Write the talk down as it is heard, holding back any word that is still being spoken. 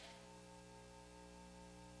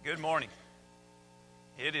Good morning.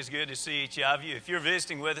 It is good to see each of you. If you're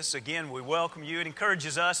visiting with us, again, we welcome you. It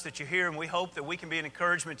encourages us that you're here, and we hope that we can be an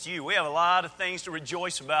encouragement to you. We have a lot of things to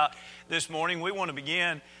rejoice about this morning. We want to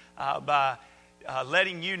begin by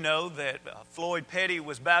letting you know that Floyd Petty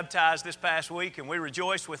was baptized this past week, and we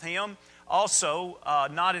rejoiced with him. Also,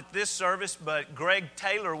 not at this service, but Greg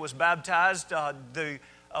Taylor was baptized the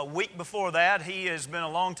week before that. He has been a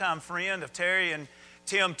longtime friend of Terry and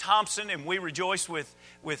Tim Thompson, and we rejoiced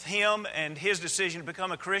with him and his decision to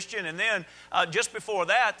become a Christian. And then just before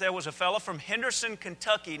that, there was a fellow from Henderson,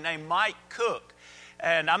 Kentucky named Mike Cook.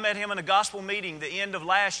 And I met him in a gospel meeting the end of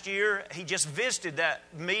last year. He just visited that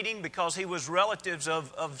meeting because he was relatives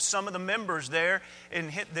of some of the members there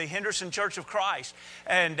in the Henderson Church of Christ.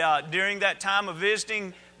 And during that time of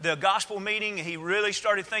visiting the gospel meeting, he really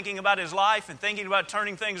started thinking about his life and thinking about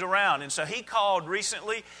turning things around. And so he called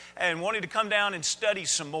recently and wanted to come down and study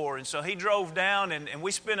some more. And so he drove down and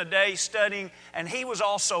we spent a day studying, and he was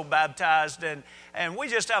also baptized. And we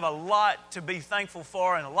just have a lot to be thankful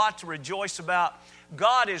for and a lot to rejoice about.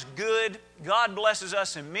 God is good. God blesses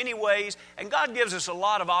us in many ways, and God gives us a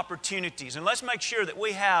lot of opportunities. And let's make sure that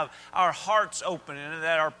we have our hearts open and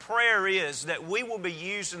that our prayer is that we will be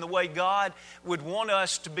used in the way God would want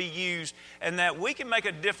us to be used, and that we can make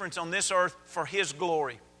a difference on this earth for His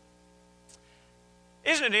glory.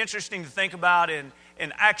 Isn't it interesting to think about in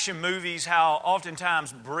action movies how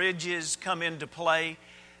oftentimes bridges come into play?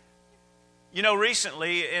 You know,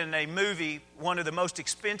 recently in a movie, one of the most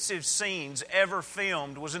expensive scenes ever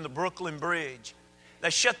filmed was in the Brooklyn Bridge. They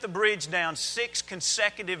shut the bridge down 6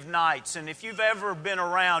 consecutive nights, and if you've ever been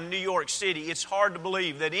around New York City, it's hard to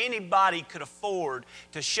believe that anybody could afford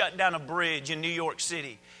to shut down a bridge in New York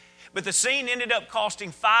City. But the scene ended up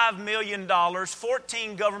costing $5 million.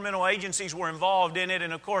 14 governmental agencies were involved in it,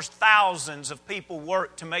 and of course thousands of people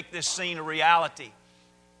worked to make this scene a reality.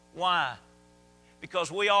 Why?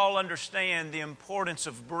 Because we all understand the importance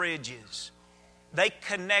of bridges. They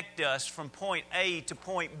connect us from point A to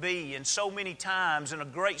point B, and so many times in a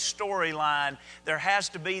great storyline, there has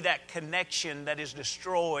to be that connection that is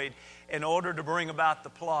destroyed in order to bring about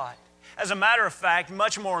the plot. As a matter of fact,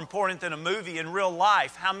 much more important than a movie in real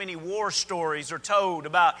life, how many war stories are told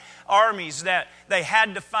about armies that they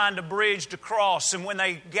had to find a bridge to cross, and when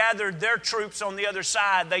they gathered their troops on the other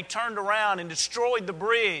side, they turned around and destroyed the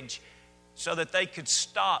bridge so that they could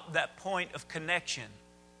stop that point of connection.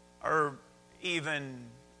 Or even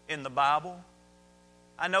in the Bible,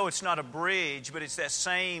 I know it's not a bridge, but it's that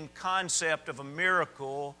same concept of a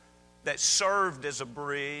miracle that served as a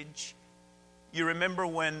bridge. You remember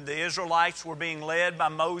when the Israelites were being led by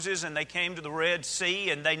Moses and they came to the Red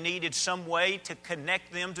Sea and they needed some way to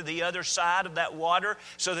connect them to the other side of that water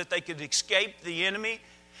so that they could escape the enemy,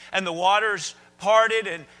 and the waters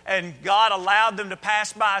parted and God allowed them to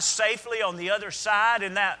pass by safely on the other side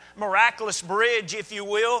in that miraculous bridge, if you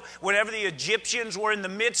will. Whenever the Egyptians were in the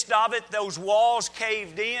midst of it, those walls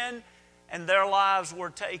caved in and their lives were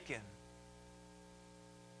taken.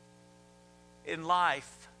 In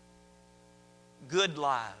life, good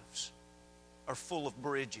lives are full of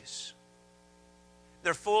bridges.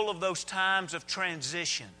 They're full of those times of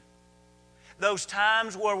transition. Those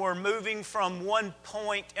times where we're moving from one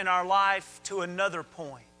point in our life to another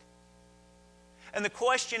point. And the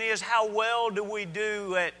question is, how well do we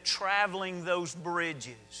do at traveling those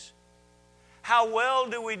bridges? How well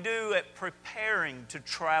do we do at preparing to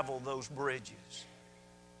travel those bridges?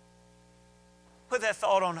 Put that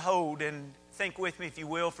thought on hold and think with me, if you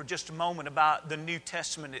will, for just a moment about the New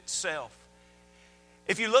Testament itself.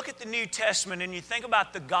 If you look at the New Testament and you think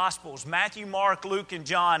about the Gospels, Matthew, Mark, Luke, and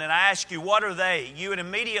John, and I ask you, what are they? You would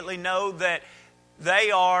immediately know that they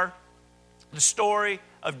are the story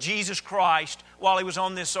of Jesus Christ while He was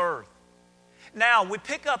on this earth. Now, we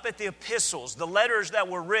pick up at the epistles, the letters that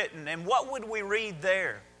were written, and what would we read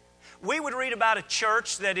there? We would read about a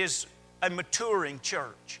church that is a maturing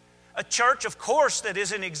church. A church, of course, that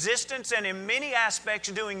is in existence and in many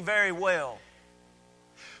aspects doing very well.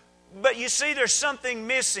 But you see, there's something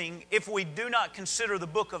missing if we do not consider the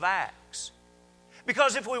book of Acts.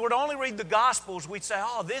 Because if we were to only read the Gospels, we'd say,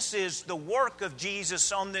 oh, this is the work of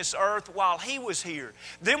Jesus on this earth while He was here.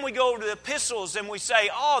 Then we go to the epistles and we say,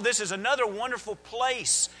 oh, this is another wonderful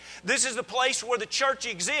place. This is the place where the church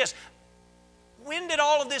exists. When did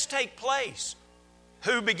all of this take place?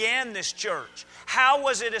 Who began this church? How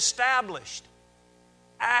was it established?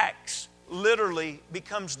 Acts literally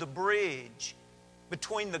becomes the bridge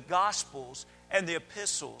between the Gospels and the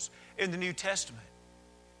epistles in the New Testament.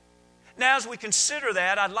 Now, as we consider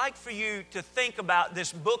that, I'd like for you to think about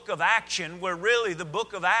this book of action, where really the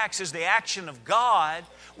book of Acts is the action of God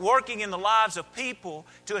working in the lives of people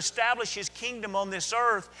to establish His kingdom on this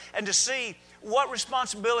earth, and to see what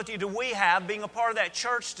responsibility do we have being a part of that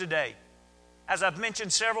church today. As I've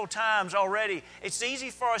mentioned several times already, it's easy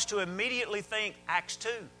for us to immediately think Acts 2.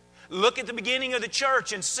 Look at the beginning of the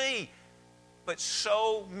church and see. But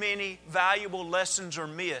so many valuable lessons are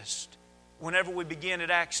missed whenever we begin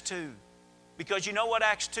at Acts 2. Because you know what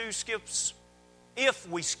Acts 2 skips? If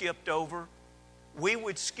we skipped over, we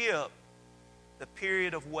would skip the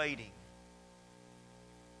period of waiting,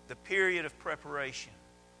 the period of preparation.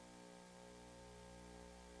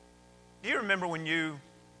 Do you remember when you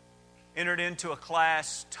entered into a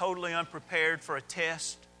class totally unprepared for a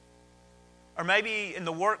test? Or maybe in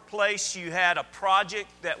the workplace you had a project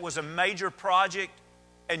that was a major project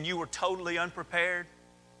and you were totally unprepared.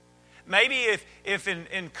 Maybe if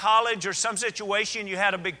in college or some situation you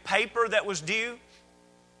had a big paper that was due,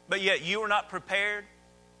 but yet you were not prepared.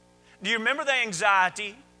 Do you remember the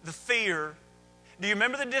anxiety, the fear? Do you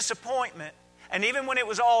remember the disappointment? And even when it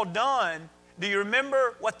was all done, do you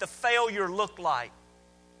remember what the failure looked like?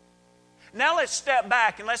 Now let's step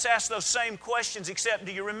back and let's ask those same questions, except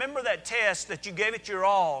do you remember that test that you gave it your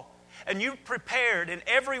all and you prepared in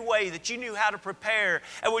every way that you knew how to prepare,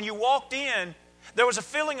 and when you walked in, there was a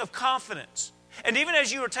feeling of confidence. And even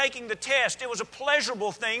as you were taking the test, it was a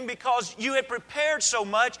pleasurable thing because you had prepared so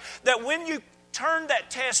much that when you turned that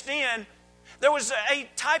test in, there was a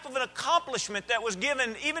type of an accomplishment that was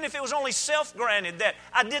given, even if it was only self-granted, that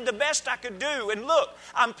I did the best I could do. And look,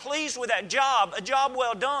 I'm pleased with that job, a job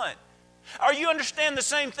well done. Or you understand the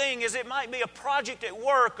same thing as it might be a project at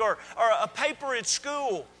work or a paper at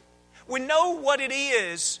school. We know what it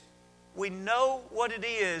is. We know what it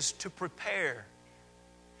is to prepare.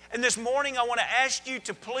 And this morning I want to ask you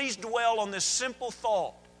to please dwell on this simple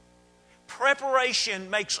thought. Preparation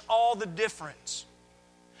makes all the difference.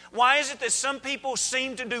 Why is it that some people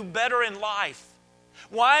seem to do better in life?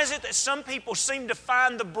 Why is it that some people seem to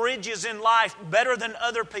find the bridges in life better than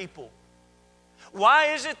other people? Why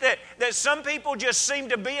is it that some people just seem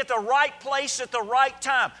to be at the right place at the right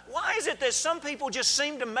time? Why is it that some people just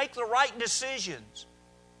seem to make the right decisions?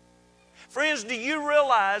 Friends, do you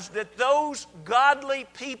realize that those godly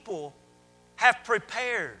people have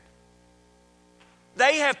prepared?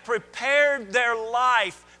 They have prepared their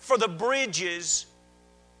life for the bridges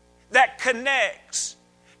that connects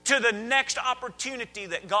to the next opportunity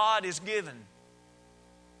that God is given.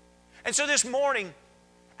 And so this morning,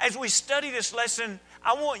 as we study this lesson,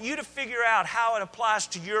 I want you to figure out how it applies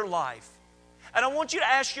to your life. And I want you to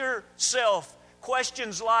ask yourself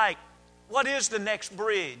questions like, what is the next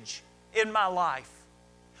bridge in my life?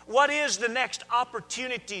 What is the next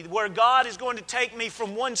opportunity where God is going to take me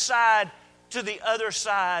from one side to the other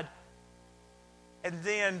side? And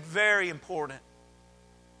then, very important,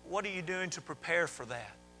 what are you doing to prepare for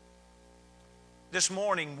that? This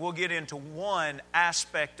morning, we'll get into one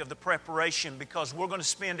aspect of the preparation because we're going to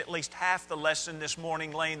spend at least half the lesson this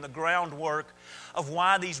morning laying the groundwork of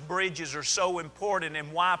why these bridges are so important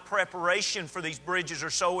and why preparation for these bridges are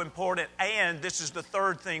so important. And this is the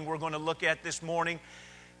third thing we're going to look at this morning,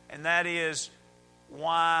 and that is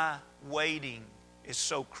why waiting is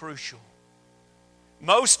so crucial.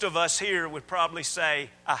 Most of us here would probably say,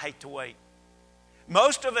 I hate to wait.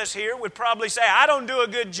 Most of us here would probably say, I don't do a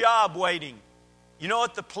good job waiting. You know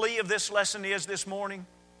what the plea of this lesson is this morning?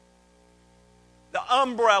 The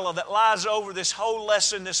umbrella that lies over this whole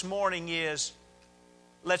lesson this morning is,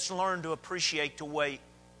 let's learn to appreciate to wait.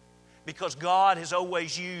 Because God has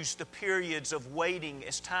always used the periods of waiting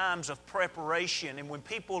as times of preparation. And when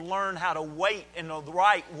people learn how to wait in the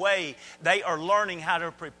right way, they are learning how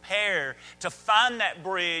to prepare to find that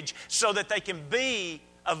bridge so that they can be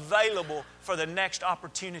available for the next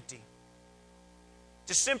opportunity.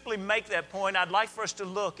 To simply make that point, I'd like for us to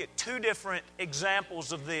look at two different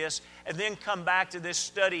examples of this and then come back to this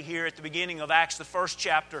study here at the beginning of Acts, the first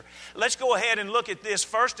chapter. Let's go ahead and look at this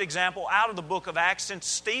first example out of the book of Acts, since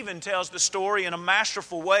Stephen tells the story in a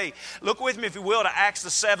masterful way. Look with me, if you will, to Acts, the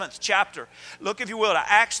 7th chapter. Look, if you will, to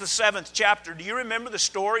Acts, the 7th chapter. Do you remember the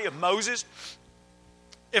story of Moses?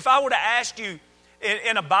 If I were to ask you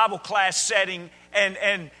in a Bible class setting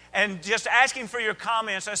and just asking for your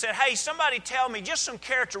comments, I said, hey, somebody tell me just some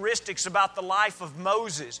characteristics about the life of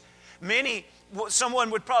Moses.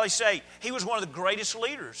 Someone would probably say he was one of the greatest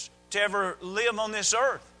leaders to ever live on this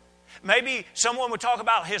earth. Maybe someone would talk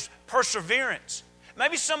about his perseverance.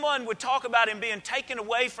 Maybe someone would talk about him being taken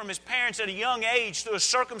away from his parents at a young age through a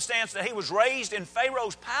circumstance that he was raised in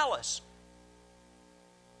Pharaoh's palace.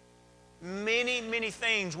 Many, many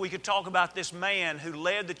things we could talk about this man who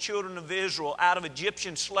led the children of Israel out of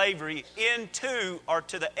Egyptian slavery into or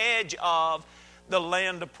to the edge of the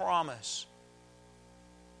land of promise.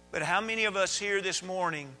 But how many of us here this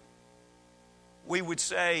morning, we would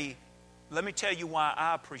say, let me tell you why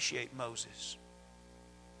I appreciate Moses.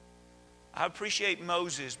 I appreciate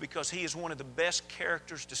Moses because he is one of the best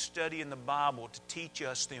characters to study in the Bible to teach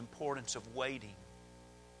us the importance of waiting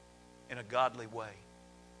in a godly way.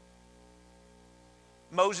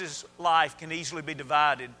 Moses' life can easily be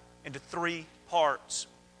divided into 3 parts.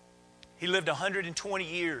 He lived 120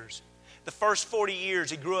 years. The first 40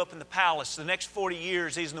 years he grew up in the palace. The next 40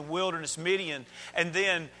 years he's in the wilderness, Midian. And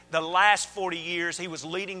then the last 40 years he was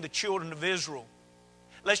leading the children of Israel.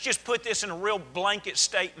 Let's just put this in a real blanket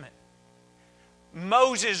statement.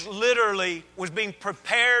 Moses literally was being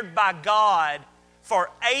prepared by God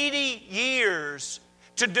for 80 years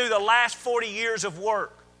to do the last 40 years of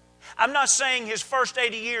work. I'm not saying his first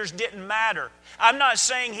 80 years didn't matter. I'm not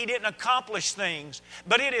saying he didn't accomplish things.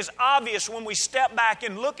 But it is obvious when we step back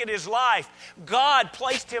and look at his life, God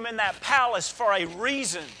placed him in that palace for a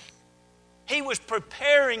reason. He was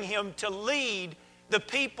preparing him to lead the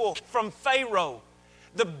people from Pharaoh.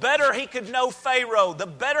 The better he could know Pharaoh, the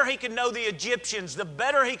better he could know the Egyptians, the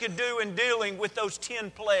better he could do in dealing with those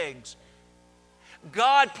 10 plagues.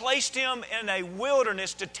 God placed him in a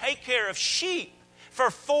wilderness to take care of sheep for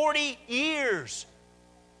 40 years.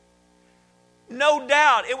 No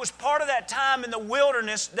doubt it was part of that time in the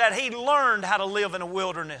wilderness that he learned how to live in a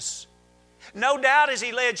wilderness. No doubt as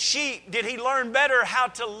he led sheep did he learn better how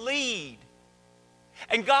to lead.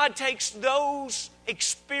 And God takes those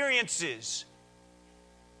experiences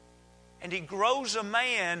and He grows a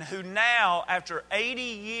man who now, after 80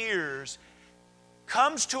 years,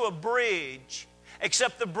 comes to a bridge,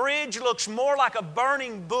 except the bridge looks more like a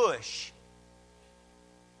burning bush.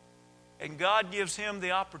 And God gives him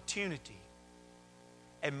the opportunity.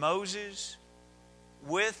 And Moses,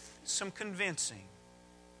 with some convincing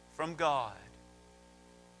from God,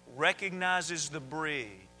 recognizes the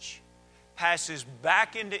bridge, passes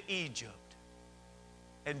back into Egypt,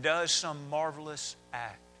 and does some marvelous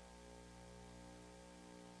act.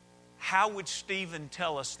 How would Stephen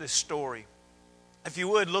tell us this story? If you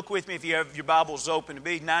would, look with me if you have your Bibles open. It'd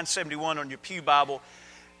be 971 on your pew Bible.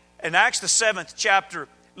 In Acts the 7th chapter,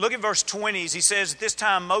 look at verse 20. He says, at this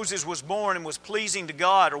time Moses was born and was pleasing to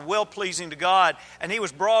God, or well pleasing to God. And he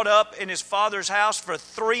was brought up in his father's house for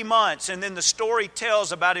 3 months. And then the story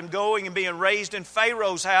tells about him going and being raised in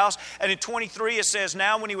Pharaoh's house. And in 23 it says,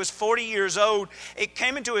 now when he was 40 years old, it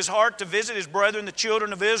came into his heart to visit his brethren, the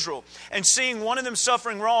children of Israel. And seeing one of them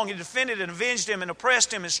suffering wrong, he defended and avenged him and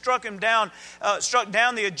oppressed him and struck down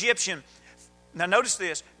the Egyptian. Now notice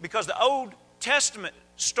this, because the Old Testament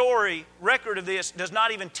story, record of this, does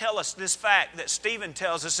not even tell us this fact that Stephen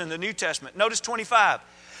tells us in the New Testament. Notice 25.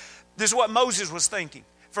 This is what Moses was thinking.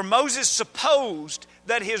 For Moses supposed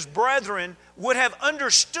that his brethren would have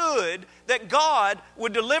understood that God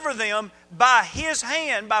would deliver them by his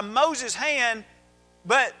hand, by Moses' hand,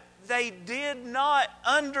 but they did not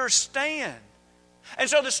understand. And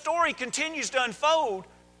so the story continues to unfold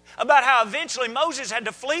about how eventually Moses had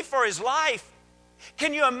to flee for his life.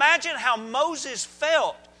 Can you imagine how Moses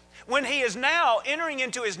felt when he is now entering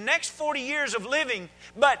into his next 40 years of living,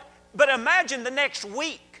 but imagine the next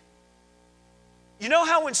week. You know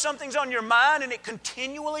how when something's on your mind and it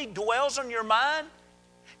continually dwells on your mind?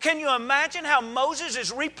 Can you imagine how Moses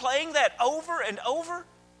is replaying that over and over?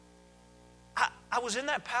 I was in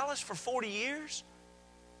that palace for 40 years,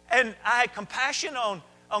 and I had compassion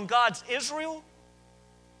on God's Israel,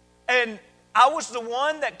 and I was the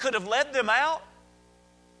one that could have led them out,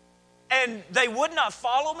 and they would not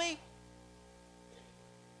follow me?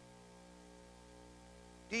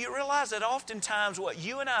 Do you realize that oftentimes what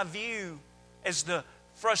you and I view as the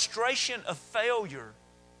frustration of failure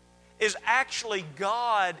is actually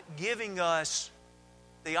God giving us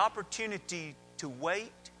the opportunity to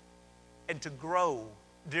wait and to grow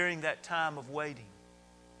during that time of waiting?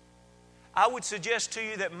 I would suggest to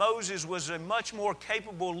you that Moses was a much more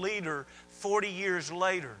capable leader 40 years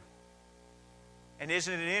later. And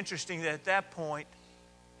isn't it interesting that at that point,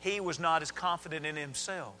 he was not as confident in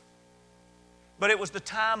himself. But it was the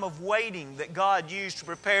time of waiting that God used to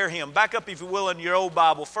prepare him. Back up, if you will, in your old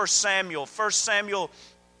Bible, 1 Samuel,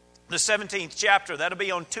 the 17th chapter. That'll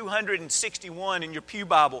be on 261 in your pew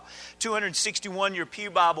Bible. 261 in your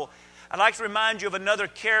pew Bible. I'd like to remind you of another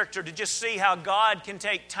character to just see how God can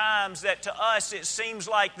take times that to us it seems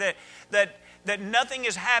like that that nothing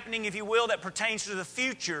is happening, if you will, that pertains to the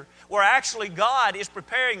future, where actually God is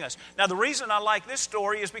preparing us. Now, the reason I like this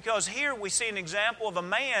story is because here we see an example of a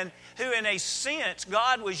man who, in a sense,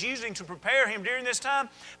 God was using to prepare him during this time,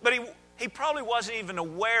 but he probably wasn't even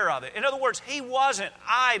aware of it. In other words, he wasn't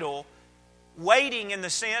idle, waiting in the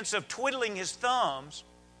sense of twiddling his thumbs.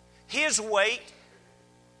 His wait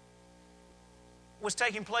was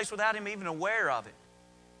taking place without him even aware of it.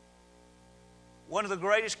 One of the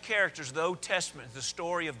greatest characters of the Old Testament is the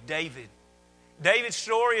story of David. David's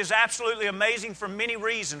story is absolutely amazing for many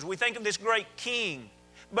reasons. We think of this great king,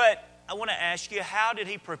 but I want to ask you, how did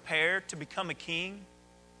he prepare to become a king?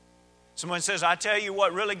 Someone says, I tell you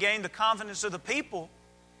what really gained the confidence of the people.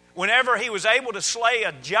 Whenever he was able to slay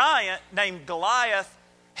a giant named Goliath,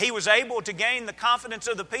 he was able to gain the confidence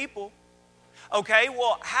of the people. Okay,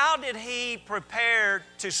 well, how did he prepare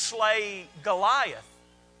to slay Goliath?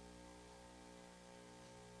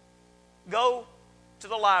 Go to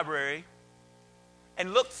the library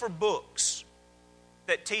and look for books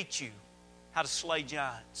that teach you how to slay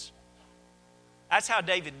giants. That's how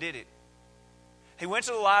David did it. He went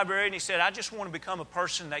to the library and he said, I just want to become a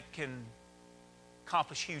person that can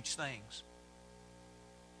accomplish huge things.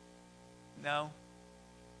 No.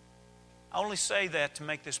 I only say that to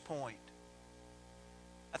make this point.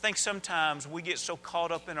 I think sometimes we get so caught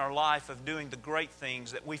up in our life of doing the great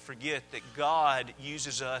things that we forget that God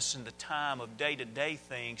uses us in the time of day-to-day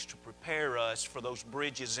things to prepare us for those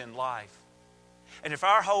bridges in life. And if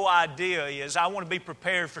our whole idea is, I want to be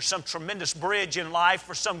prepared for some tremendous bridge in life,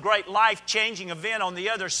 for some great life-changing event on the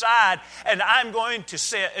other side, and I'm going to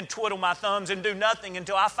sit and twiddle my thumbs and do nothing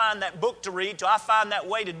until I find that book to read, till I find that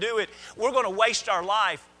way to do it, we're going to waste our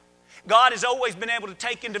life. God has always been able to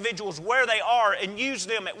take individuals where they are and use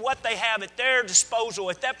them at what they have at their disposal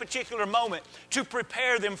at that particular moment to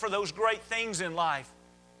prepare them for those great things in life.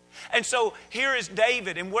 And so here is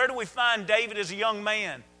David, and where do we find David as a young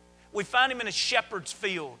man? We find him in a shepherd's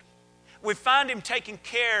field. We find him taking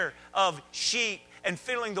care of sheep and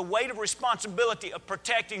feeling the weight of responsibility of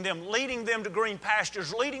protecting them, leading them to green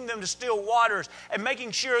pastures, leading them to still waters, and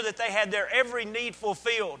making sure that they had their every need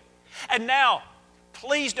fulfilled. And now,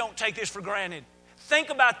 please don't take this for granted. Think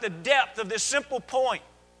about the depth of this simple point.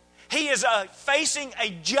 He is facing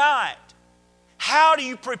a giant. How do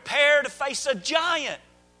you prepare to face a giant?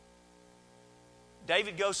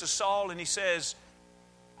 David goes to Saul and he says,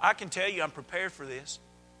 I can tell you I'm prepared for this.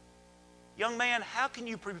 Young man, how can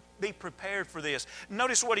you be prepared for this?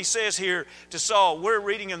 Notice what he says here to Saul. We're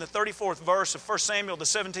reading in the 34th verse of 1 Samuel, the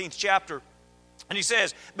 17th chapter. And he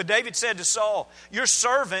says, but David said to Saul, your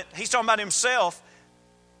servant, he's talking about himself,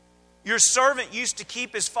 your servant used to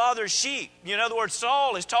keep his father's sheep. In other words,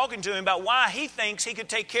 Saul is talking to him about why he thinks he could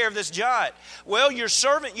take care of this giant. Well, your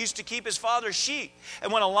servant used to keep his father's sheep.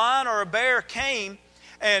 And when a lion or a bear came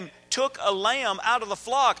and took a lamb out of the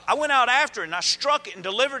flock, I went out after it and I struck it and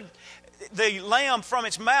delivered the lamb from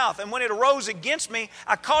its mouth. And when it arose against me,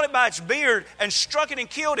 I caught it by its beard and struck it and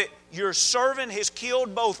killed it. Your servant has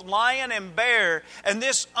killed both lion and bear, and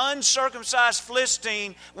this uncircumcised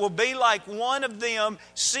Philistine will be like one of them,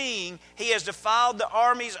 seeing he has defiled the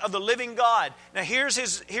armies of the living God. Now here is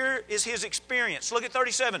his experience. Look at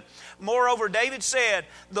 37. Moreover, David said,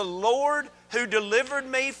 the Lord who delivered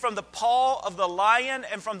me from the paw of the lion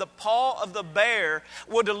and from the paw of the bear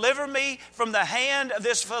will deliver me from the hand of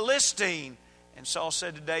this Philistine. And Saul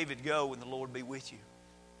said to David, go, and the Lord be with you.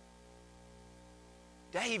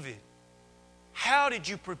 David, how did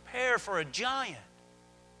you prepare for a giant?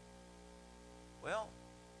 Well,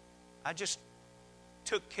 I just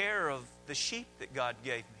took care of the sheep that God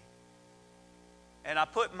gave me. And I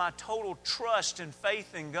put my total trust and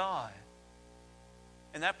faith in God.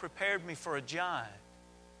 And that prepared me for a giant.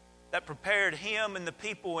 That prepared him and the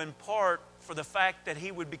people in part for the fact that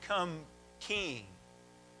he would become king.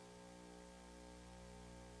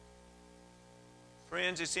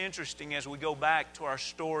 Friends, it's interesting as we go back to our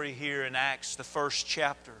story here in Acts, the first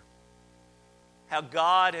chapter, how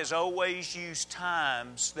God has always used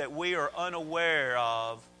times that we are unaware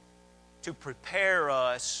of to prepare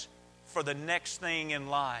us for the next thing in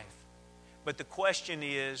life. But the question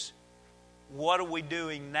is, what are we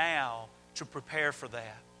doing now to prepare for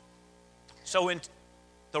that? So in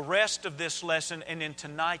the rest of this lesson and in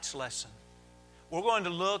tonight's lesson, we're going to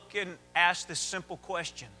look and ask this simple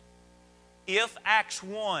question. If Acts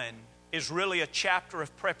 1 is really a chapter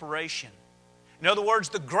of preparation, in other words,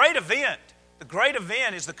 the great event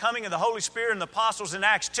is the coming of the Holy Spirit and the apostles in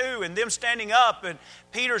Acts 2 and them standing up and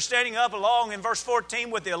Peter standing up along in verse 14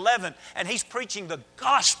 with the 11 and he's preaching the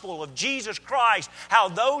gospel of Jesus Christ, how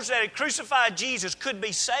those that had crucified Jesus could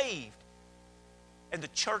be saved. and the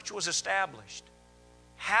church was established.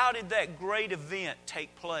 How did that great event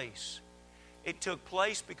take place? It took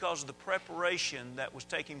place because of the preparation that was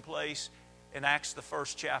taking place in Acts, the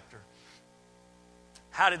first chapter.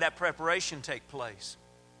 How did that preparation take place?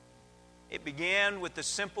 It began with the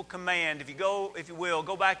simple command. If you will,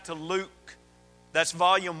 go back to Luke. That's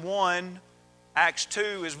volume 1. Acts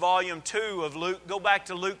 2 is volume 2 of Luke. Go back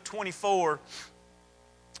to Luke 24.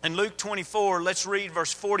 In Luke 24, let's read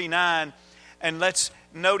verse 49, and let's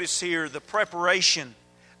notice here the preparation.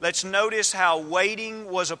 Let's notice how waiting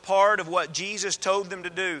was a part of what Jesus told them to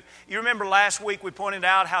do. You remember last week we pointed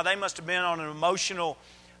out how they must have been on an emotional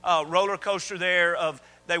roller coaster there of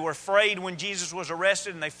they were afraid when Jesus was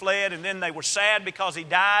arrested and they fled, and then they were sad because He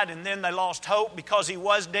died, and then they lost hope because He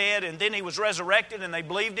was dead, and then He was resurrected and they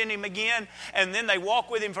believed in Him again, and then they walked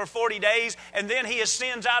with Him for 40 days, and then He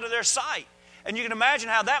ascends out of their sight. And you can imagine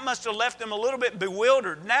how that must have left them a little bit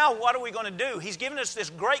bewildered. Now what are we going to do? He's given us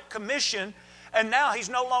this great commission, and now He's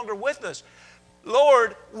no longer with us.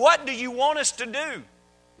 Lord, what do you want us to do?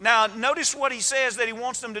 Now, notice what He says that He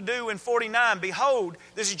wants them to do in 49. Behold,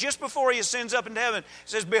 this is just before He ascends up into heaven. He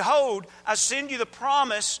says, behold, I send you the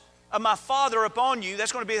promise of my Father upon you.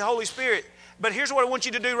 That's going to be the Holy Spirit. But here's what I want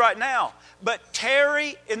you to do right now. But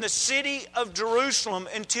tarry in the city of Jerusalem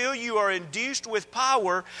until you are endued with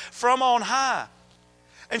power from on high.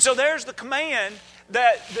 And so there's the command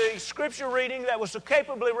that the scripture reading that was so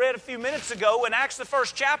capably read a few minutes ago in Acts the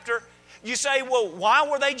first chapter. You say, well, why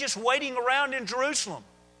were they just waiting around in Jerusalem?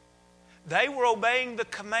 They were obeying the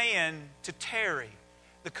command to tarry,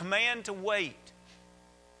 the command to wait.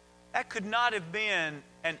 That could not have been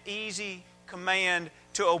an easy command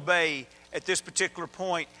to obey at this particular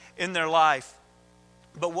point in their life.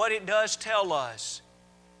 But what it does tell us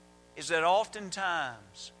is that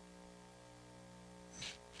oftentimes,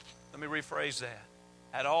 let me rephrase that,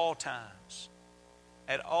 at all times,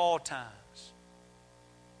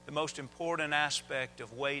 the most important aspect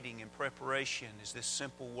of waiting and preparation is this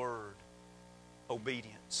simple word,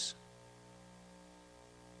 obedience.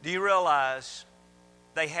 Do you realize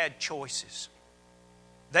they had choices?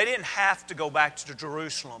 They didn't have to go back to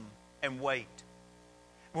Jerusalem and wait.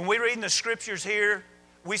 When we read in the scriptures here,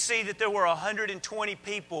 we see that there were 120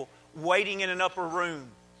 people waiting in an upper room.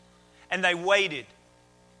 And they waited.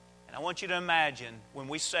 And I want you to imagine when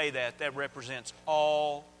we say that, that represents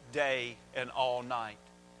all day and all night.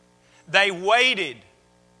 They waited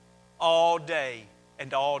all day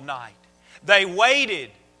and all night. They waited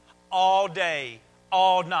all day,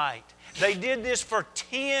 all night. They did this for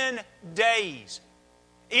 10 days.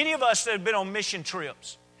 Any of us that have been on mission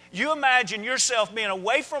trips, you imagine yourself being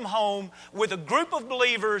away from home with a group of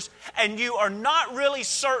believers and you are not really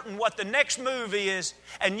certain what the next move is,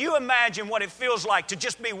 and you imagine what it feels like to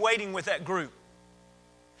just be waiting with that group.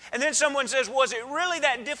 And then someone says, was it really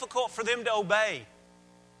that difficult for them to obey?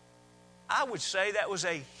 I would say that was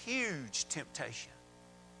a huge temptation.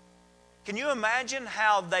 Can you imagine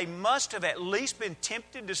how they must have at least been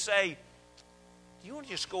tempted to say, do you want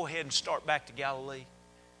to just go ahead and start back to Galilee?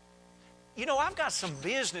 You know, I've got some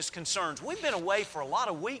business concerns. We've been away for a lot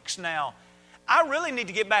of weeks now. I really need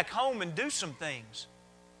to get back home and do some things.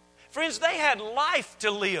 Friends, they had life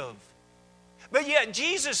to live. But yet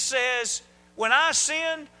Jesus says, when I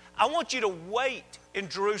ascend, I want you to wait in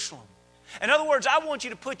Jerusalem. In other words, I want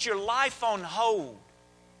you to put your life on hold.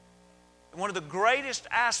 And one of the greatest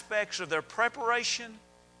aspects of their preparation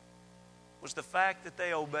was the fact that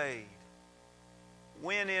they obeyed.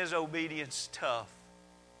 When is obedience tough?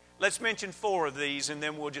 Let's mention 4 of these and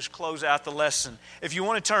then we'll just close out the lesson. If you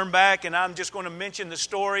want to turn back, and I'm just going to mention the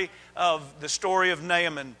story of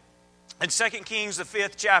Naaman. In 2 Kings, the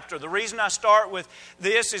 5th chapter. The reason I start with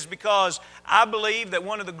this is because I believe that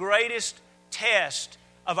one of the greatest tests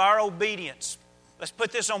of our obedience. Let's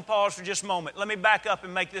put this on pause for just a moment. Let me back up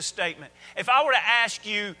and make this statement. If I were to ask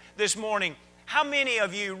you this morning, how many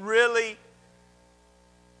of you really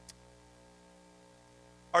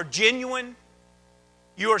are genuine?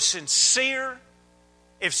 You are sincere?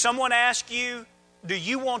 If someone asks you, do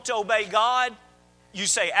you want to obey God? You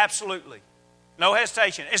say, absolutely. No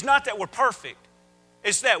hesitation. It's not that we're perfect.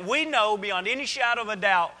 It's that we know beyond any shadow of a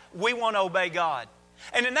doubt we want to obey God.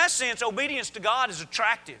 And in that sense, obedience to God is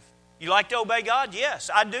attractive. You like to obey God? Yes,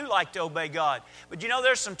 I do like to obey God. But you know,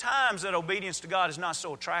 there's some times that obedience to God is not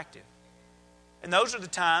so attractive. And those are the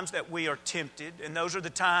times that we are tempted, and those are the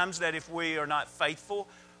times that if we are not faithful,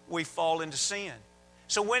 we fall into sin.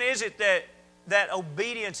 So when is it that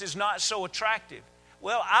obedience is not so attractive?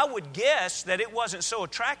 Well, I would guess that it wasn't so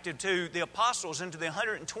attractive to the apostles and to the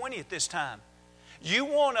 120 at this time. You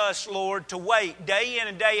want us, Lord, to wait day in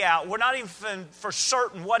and day out. We're not even for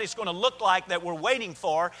certain what it's going to look like that we're waiting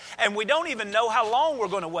for, and we don't even know how long we're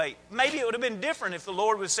going to wait. Maybe it would have been different if the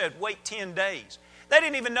Lord would have said, wait 10 days. They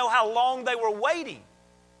didn't even know how long they were waiting.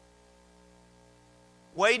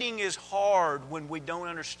 Waiting is hard when we don't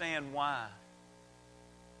understand why.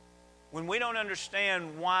 When we don't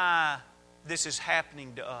understand why this is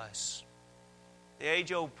happening to us. The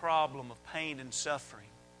age-old problem of pain and suffering.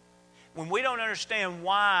 When we don't understand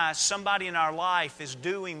why somebody in our life is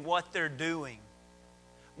doing what they're doing.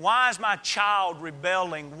 Why is my child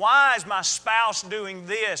rebelling? Why is my spouse doing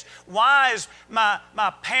this? Why is my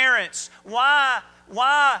parents? Why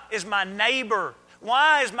is my neighbor?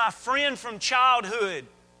 Why is my friend from childhood?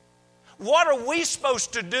 What are we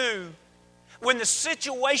supposed to do when the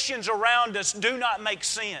situations around us do not make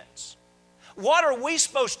sense? What are we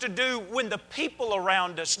supposed to do when the people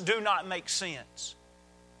around us do not make sense?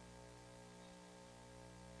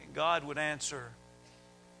 And God would answer,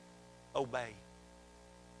 obey.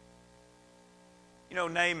 You know,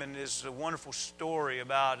 Naaman is a wonderful story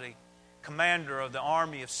about a commander of the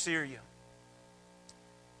army of Syria.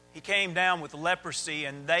 He came down with leprosy,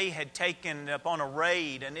 and they had taken upon a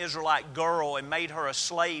raid an Israelite girl and made her a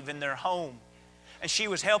slave in their home. And she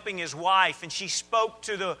was helping his wife, and she spoke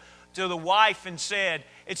to the wife and said,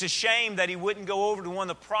 it's a shame that he wouldn't go over to one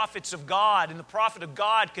of the prophets of God, and the prophet of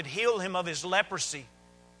God could heal him of his leprosy.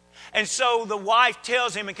 And so the wife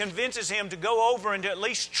tells him and convinces him to go over and to at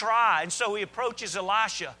least try. And so he approaches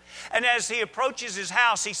Elisha. And as he approaches his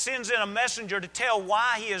house, he sends in a messenger to tell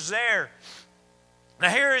why he is there. Now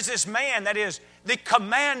here is this man that is the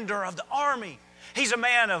commander of the army. He's a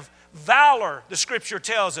man of valor, the Scripture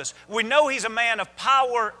tells us. We know he's a man of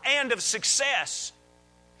power and of success.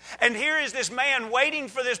 And here is this man waiting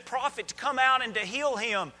for this prophet to come out and to heal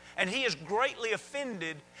him. And he is greatly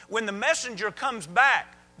offended when the messenger comes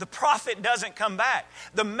back. The prophet doesn't come back.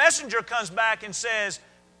 The messenger comes back and says,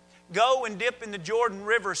 go and dip in the Jordan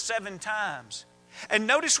River 7 times. And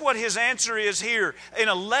notice what his answer is here. In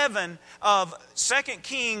 11 of 2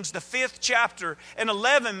 Kings, the 5th chapter, in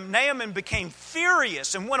 11, Naaman became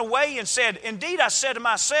furious and went away and said, indeed, I said to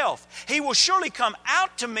myself, he will surely come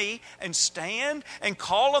out to me and stand and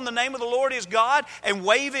call on the name of the Lord his God and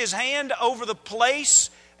wave his hand over the place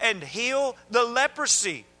and heal the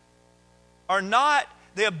leprosy. Are not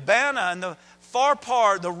the Abana and the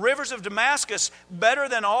Pharpar, the rivers of Damascus, better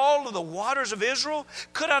than all of the waters of Israel?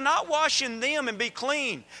 Could I not wash in them and be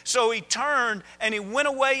clean? So he turned and he went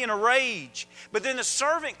away in a rage. But then the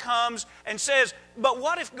servant comes and says, but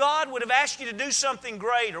what if God would have asked you to do something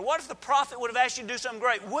great? Or what if the prophet would have asked you to do something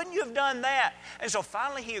great? Wouldn't you have done that? And so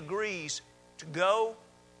finally he agrees to go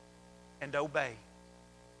and obey.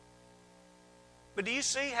 But do you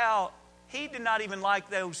see how he did not even like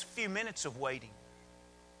those few minutes of waiting?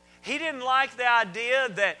 He didn't like the idea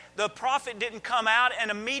that the prophet didn't come out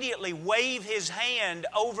and immediately wave his hand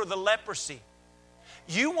over the leprosy.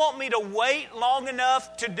 You want me to wait long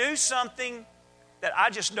enough to do something that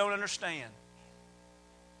I just don't understand?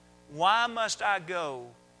 Why must I go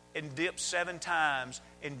and dip 7 times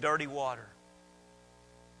in dirty water?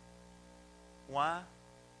 Why?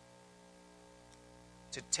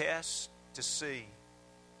 To test, to see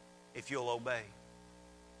if you'll obey.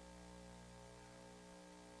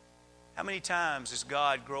 How many times is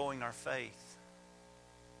God growing our faith?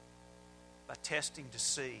 By testing to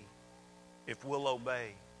see if we'll obey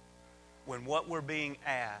when what we're being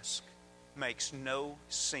asked makes no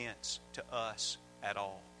sense to us at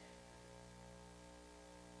all.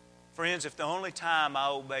 Friends, if the only time I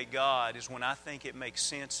obey God is when I think it makes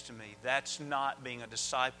sense to me, that's not being a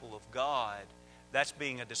disciple of God. That's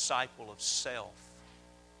being a disciple of self.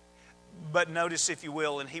 But notice, if you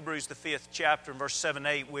will, in Hebrews the 5th chapter, verse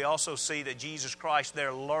 7-8, we also see that Jesus Christ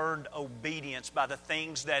there learned obedience by the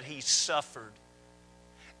things that He suffered.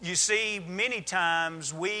 You see, many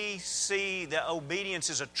times we see that obedience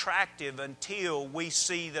is attractive until we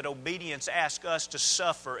see that obedience asks us to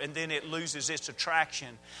suffer, and then it loses its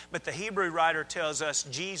attraction. But the Hebrew writer tells us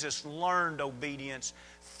Jesus learned obedience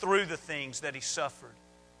through the things that He suffered.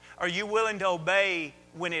 Are you willing to obey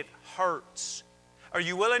when it hurts? Are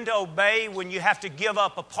you willing to obey when you have to give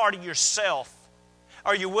up a part of yourself?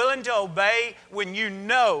 Are you willing to obey when you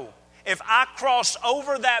know if I cross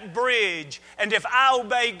over that bridge and if I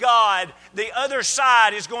obey God, the other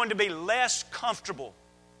side is going to be less comfortable?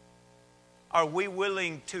 Are we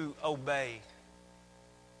willing to obey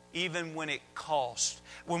even when it costs?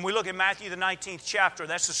 When we look at Matthew the 19th chapter,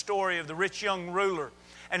 that's the story of the rich young ruler.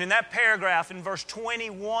 And in that paragraph, in verse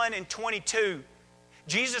 21 and 22,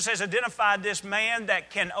 Jesus has identified this man that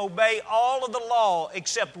can obey all of the law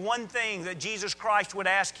except one thing that Jesus Christ would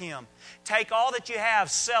ask him. Take all that you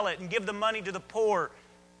have, sell it, and give the money to the poor.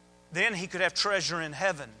 Then he could have treasure in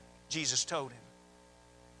heaven, Jesus told him.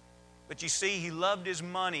 But you see, he loved his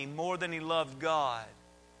money more than he loved God.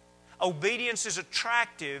 Obedience is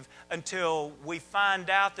attractive until we find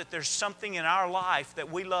out that there's something in our life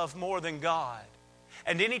that we love more than God.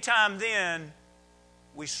 And anytime then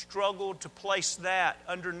we struggle to place that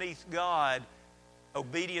underneath God,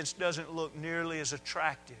 obedience doesn't look nearly as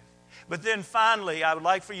attractive. But then finally, I would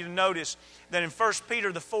like for you to notice that in 1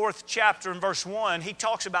 Peter, the 4th chapter, in verse 1, he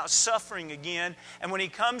talks about suffering again. And when he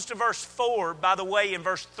comes to verse 4, by the way, in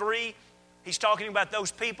verse 3, he's talking about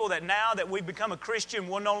those people that now that we've become a Christian,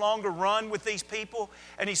 we'll no longer run with these people.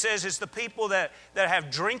 And he says it's the people that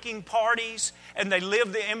have drinking parties and they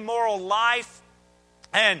live the immoral life.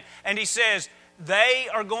 And he says, they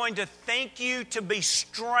are going to think you to be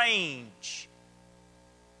strange,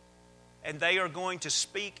 and they are going to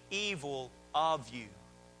speak evil of you.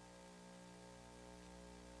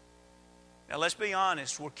 Now, let's be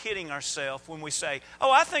honest, we're kidding ourselves when we say, oh,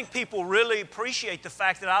 I think people really appreciate the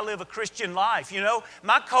fact that I live a Christian life. You know,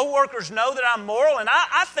 my coworkers know that I'm moral, and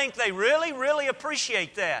I think they really, really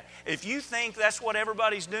appreciate that. If you think that's what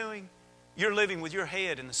everybody's doing, you're living with your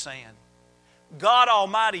head in the sand. God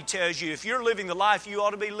Almighty tells you if you're living the life you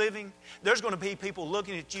ought to be living, there's going to be people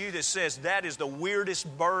looking at you that says, that is the weirdest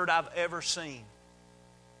bird I've ever seen.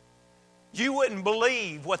 You wouldn't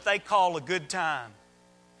believe what they call a good time.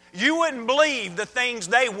 You wouldn't believe the things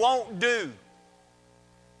they won't do.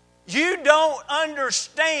 You don't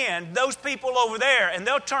understand those people over there, and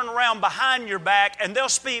they'll turn around behind your back and they'll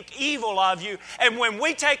speak evil of you. And when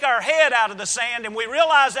we take our head out of the sand and we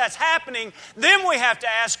realize that's happening, then we have to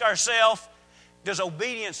ask ourselves, does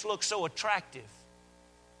obedience look so attractive?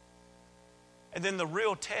 And then the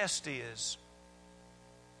real test is,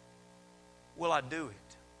 will I do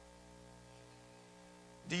it?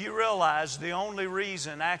 Do you realize the only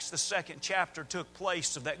reason Acts the 2nd chapter took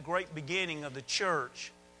place of that great beginning of the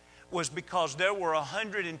church was because there were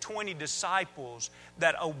 120 disciples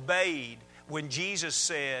that obeyed when Jesus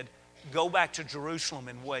said, go back to Jerusalem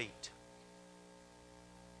and wait.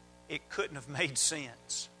 It couldn't have made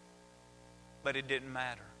sense. But it didn't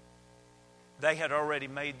matter. They had already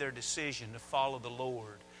made their decision to follow the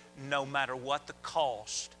Lord, no matter what the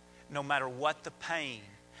cost, no matter what the pain,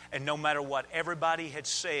 and no matter what everybody had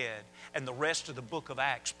said. And the rest of the book of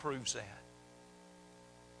Acts proves that.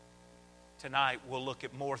 Tonight we'll look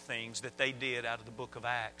at more things that they did out of the book of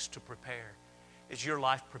Acts to prepare. Is your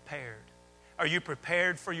life prepared? Are you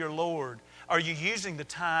prepared for your Lord? Are you using the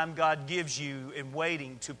time God gives you in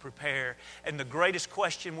waiting to prepare? And the greatest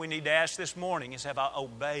question we need to ask this morning is, have I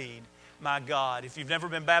obeyed my God? If you've never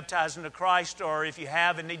been baptized into Christ, or if you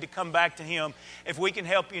have and need to come back to Him, if we can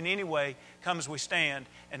help you in any way, come as we stand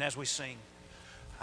and as we sing.